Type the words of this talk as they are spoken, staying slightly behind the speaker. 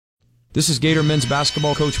This is Gator men's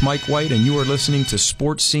basketball coach Mike White, and you are listening to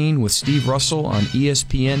Sports Scene with Steve Russell on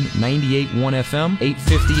ESPN 98.1 FM,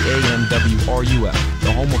 850 AM WRUF,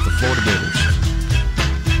 the home of the Florida Gators.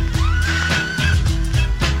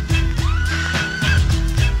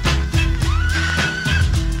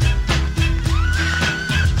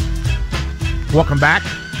 Welcome back.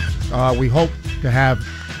 We hope to have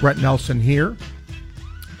Brett Nelson here,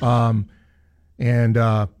 and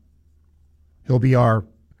he'll be our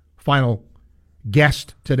final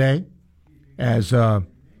guest today. As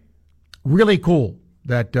really cool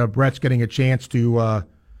that Brett's getting a chance to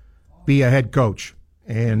be a head coach,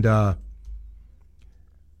 and kind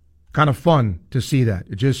of fun to see that.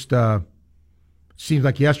 It just seems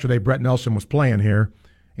like yesterday Brett Nelson was playing here,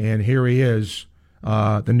 and here he is,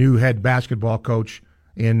 the new head basketball coach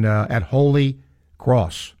at Holy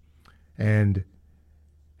Cross, and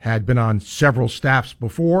had been on several staffs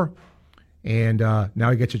before. And now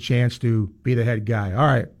he gets a chance to be the head guy. All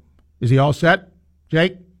right. Is he all set,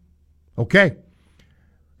 Jake? Okay.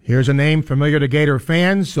 Here's a name familiar to Gator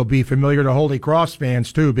fans. He'll be familiar to Holy Cross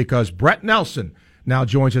fans, too, because Brett Nelson now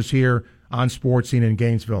joins us here on Sports Scene in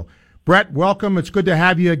Gainesville. Brett, welcome. It's good to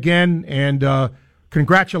have you again, and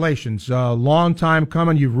congratulations. Long time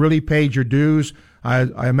coming. You've really paid your dues.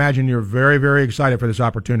 I imagine you're very, very excited for this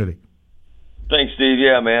opportunity. Thanks, Steve.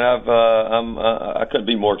 Yeah, man, I couldn't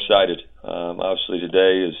be more excited. Obviously,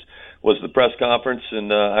 today was the press conference,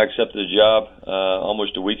 and I accepted the job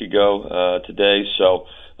almost a week ago today. So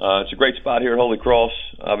it's a great spot here at Holy Cross.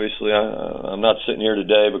 Obviously, I'm not sitting here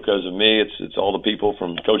today because of me. It's all the people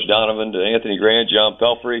from Coach Donovan to Anthony Grant, John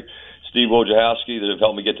Pelfrey, Steve Wojciechowski that have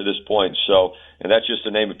helped me get to this point. So, and that's just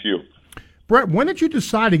to name a few. Brett, when did you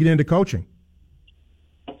decide to get into coaching?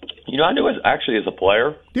 You know, I knew actually as a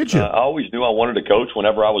player. Did you? I always knew I wanted to coach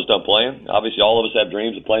whenever I was done playing. Obviously, all of us have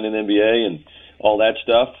dreams of playing in the NBA and all that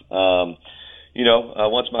stuff.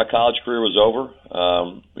 Once my college career was over,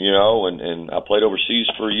 and I played overseas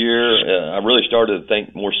for a year, I really started to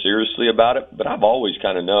think more seriously about it. But I've always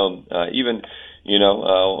kind of known, early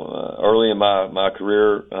in my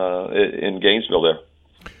career in Gainesville there.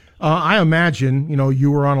 I imagine,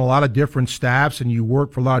 you were on a lot of different staffs and you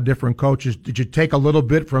worked for a lot of different coaches. Did you take a little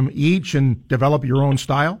bit from each and develop your own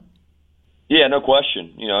style? Yeah, no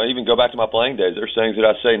question. Even go back to my playing days. There's things that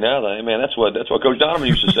I say now that, hey, man, that's what Coach Donovan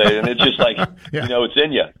used to say, and it's just like, yeah. It's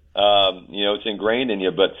in you. It's ingrained in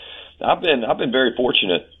you. But I've been very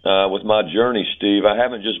fortunate with my journey, Steve. I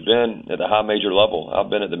haven't just been at the high major level.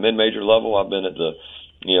 I've been at the mid major level. I've been at the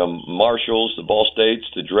Marshalls, the Ball States,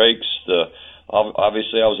 the Drakes,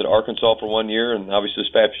 Obviously, I was at Arkansas for 1 year, and obviously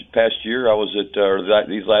this past year, I was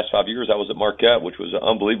these last 5 years, I was at Marquette, which was an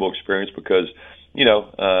unbelievable experience because,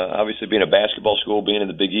 obviously being a basketball school, being in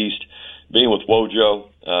the Big East, being with Wojo,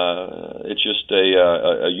 it's just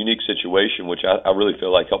a unique situation, which I really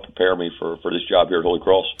feel like helped prepare me for this job here at Holy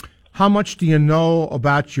Cross. How much do you know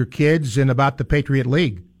about your kids and about the Patriot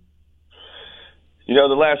League?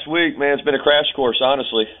 The last week, man, it's been a crash course,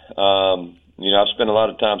 honestly. I've spent a lot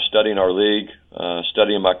of time studying our league,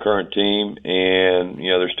 studying my current team, and,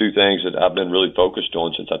 there's two things that I've been really focused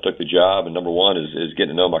on since I took the job. And number one is getting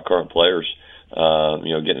to know my current players,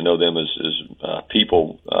 getting to know them as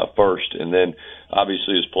people first, and then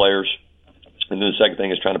obviously as players. And then the second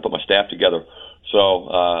thing is trying to put my staff together. So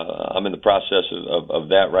I'm in the process of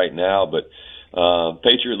that right now, but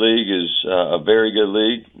Patriot League is a very good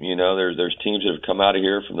league. There's teams that have come out of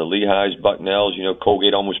here from the Lehighs, Bucknells.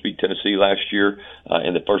 Colgate almost beat Tennessee last year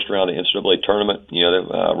in the first round of the NCAA tournament.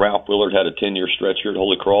 Ralph Willard had a 10-year stretch here at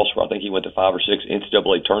Holy Cross where I think he went to 5 or 6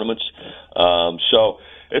 NCAA tournaments. So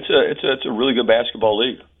it's a really good basketball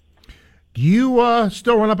league. Do you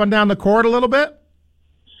still run up and down the court a little bit?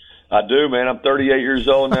 I do, man. I'm 38 years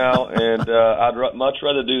old now, and I'd much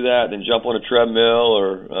rather do that than jump on a treadmill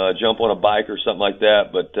or jump on a bike or something like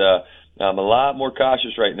that. But I'm a lot more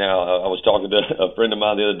cautious right now. I was talking to a friend of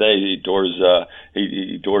mine the other day. He tore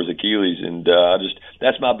his Achilles, and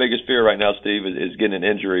that's my biggest fear right now, Steve, is getting an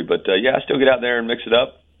injury. But I still get out there and mix it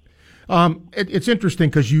up. It's interesting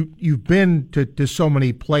because you've been to so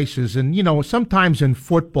many places, and sometimes in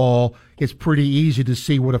football it's pretty easy to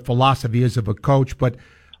see what a philosophy is of a coach, but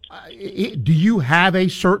do you have a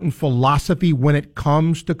certain philosophy when it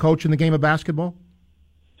comes to coaching the game of basketball?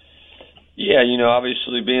 Yeah,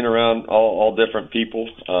 obviously being around all different people,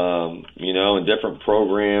 and different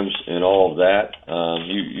programs and all of that,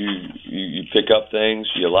 you pick up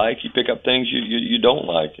things you like, you pick up things you don't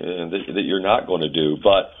like, that you're not going to do.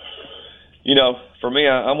 But You know, for me,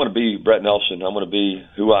 I'm going to be Brett Nelson. I'm going to be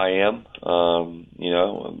who I am. You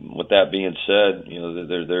know, with that being said, you know,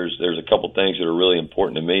 there's a couple things that are really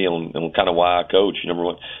important to me and kind of why I coach. Number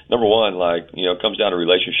one, like, you know, it comes down to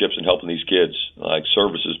relationships and helping these kids. Like,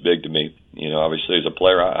 service is big to me. You know, obviously as a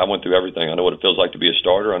player, I went through everything. I know what it feels like to be a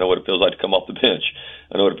starter. I know what it feels like to come off the bench.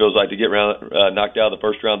 I know what it feels like to get knocked out of the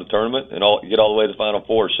first round of the tournament and get all the way to the Final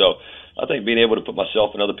Four. So I think being able to put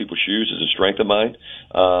myself in other people's shoes is a strength of mine.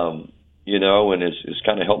 You know, and it's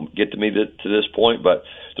kind of helped get to me to this point. But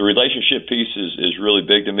the relationship piece is really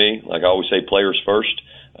big to me. Like I always say, players first.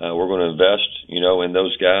 We're going to invest, you know, in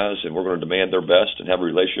those guys, and we're going to demand their best and have a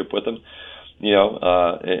relationship with them. You know,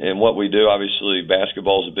 and what we do, obviously,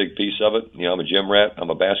 basketball is a big piece of it. You know, I'm a gym rat.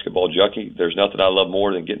 I'm a basketball junkie. There's nothing I love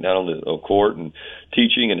more than getting out on the court and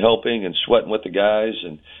teaching and helping and sweating with the guys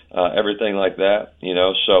and everything like that. You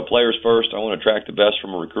know, so players first. I want to attract the best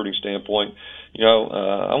from a recruiting standpoint. You know,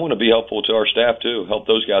 I want to be helpful to our staff too, help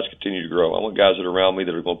those guys continue to grow. I want guys that are around me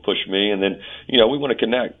that are going to push me, and then, you know, we want to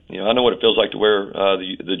connect. You know, I know what it feels like to wear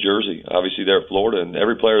the jersey, obviously there at Florida, and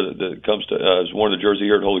every player that comes to has worn the jersey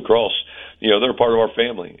here at Holy Cross. You know, they're a part of our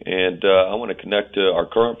family, and I want to connect to our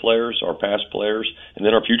current players, our past players, and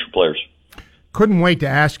then our future players. Couldn't wait to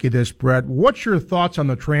ask you this, Brett. What's your thoughts on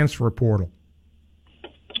the transfer portal?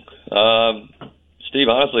 Steve,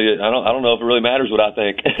 honestly, I don't know if it really matters what I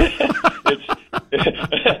think.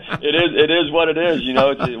 It is what it is. You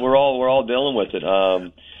know, we're all dealing with it.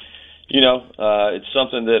 You know, it's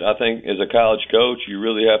something that I think as a college coach you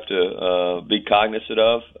really have to be cognizant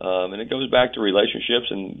of, and it goes back to relationships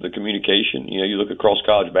and the communication. You know, you look across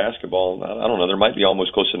college basketball, I don't know, there might be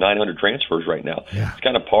almost close to 900 transfers right now. Yeah. It's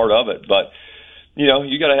kind of part of it, but you know,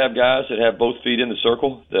 you got to have guys that have both feet in the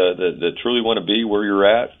circle, that truly want to be where you're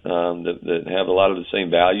at, that have a lot of the same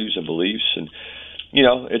values and beliefs. And, you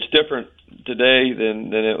know, it's different today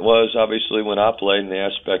than it was, obviously, when I played in the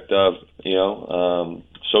aspect of, you know,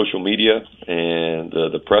 social media and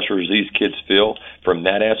the pressures these kids feel from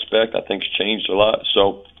that aspect. I think it's changed a lot.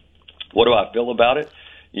 So what do I feel about it?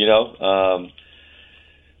 You know,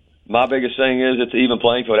 my biggest thing is it's an even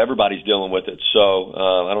playing field. Everybody's dealing with it. So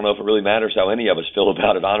I don't know if it really matters how any of us feel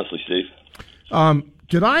about it, honestly, Steve.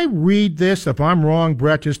 Did I read this? If I'm wrong,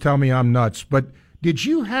 Brett, just tell me I'm nuts. But did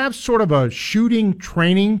you have sort of a shooting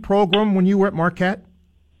training program when you were at Marquette?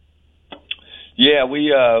 Yeah,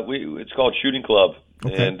 we it's called Shooting Club.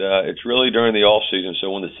 Okay. And it's really during the off season.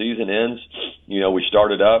 So when the season ends, you know, we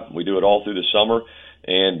start it up. We do it all through the summer.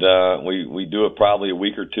 And we do it probably a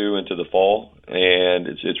week or two into the fall, and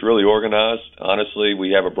it's really organized. Honestly,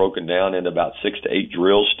 we have it broken down into about 6 to 8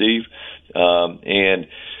 drills, Steve, and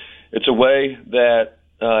it's a way that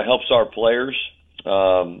helps our players.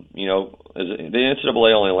 You know, the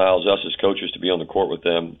NCAA only allows us as coaches to be on the court with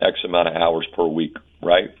them X amount of hours per week,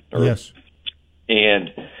 right? Yes. And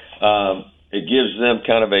it gives them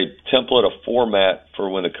kind of a template, a format for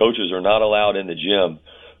when the coaches are not allowed in the gym,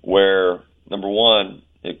 where number one,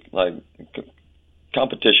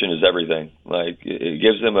 competition is everything. Like, it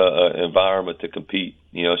gives them an environment to compete.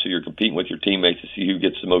 You know, so you're competing with your teammates to see who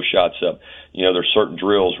gets the most shots up. You know, there's certain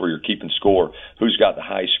drills where you're keeping score, who's got the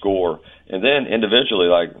high score, and then individually,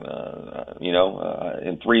 like,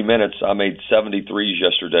 in 3 minutes, I made 73s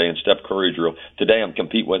yesterday in Steph Curry drill. Today, I'm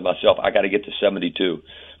competing with myself. I got to get to 72.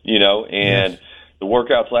 You know, and. Yes. The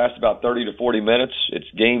workouts last about 30 to 40 minutes. It's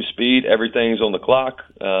game speed. Everything's on the clock.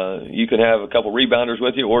 You can have a couple rebounders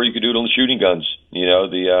with you, or you could do it on the shooting guns. You know,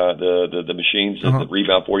 the machines that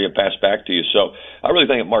rebound for you and pass back to you. So I really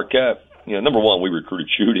think at Marquette, you know, number one, we recruited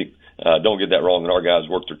shooting. Don't get that wrong, and our guys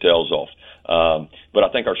worked their tails off. But I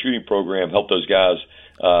think our shooting program helped those guys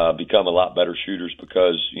become a lot better shooters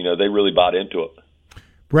because, you know, they really bought into it.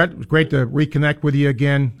 Brett, it was great to reconnect with you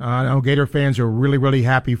again. I know Gator fans are really, really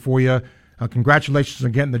happy for you. Congratulations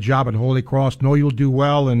on getting the job at Holy Cross. Know you'll do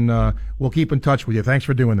well, and we'll keep in touch with you. Thanks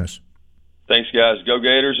for doing this. Thanks, guys. Go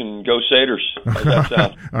Gators and go Saters. How's that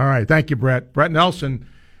sound? All right. Thank you, Brett. Brett Nelson,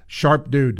 sharp dude.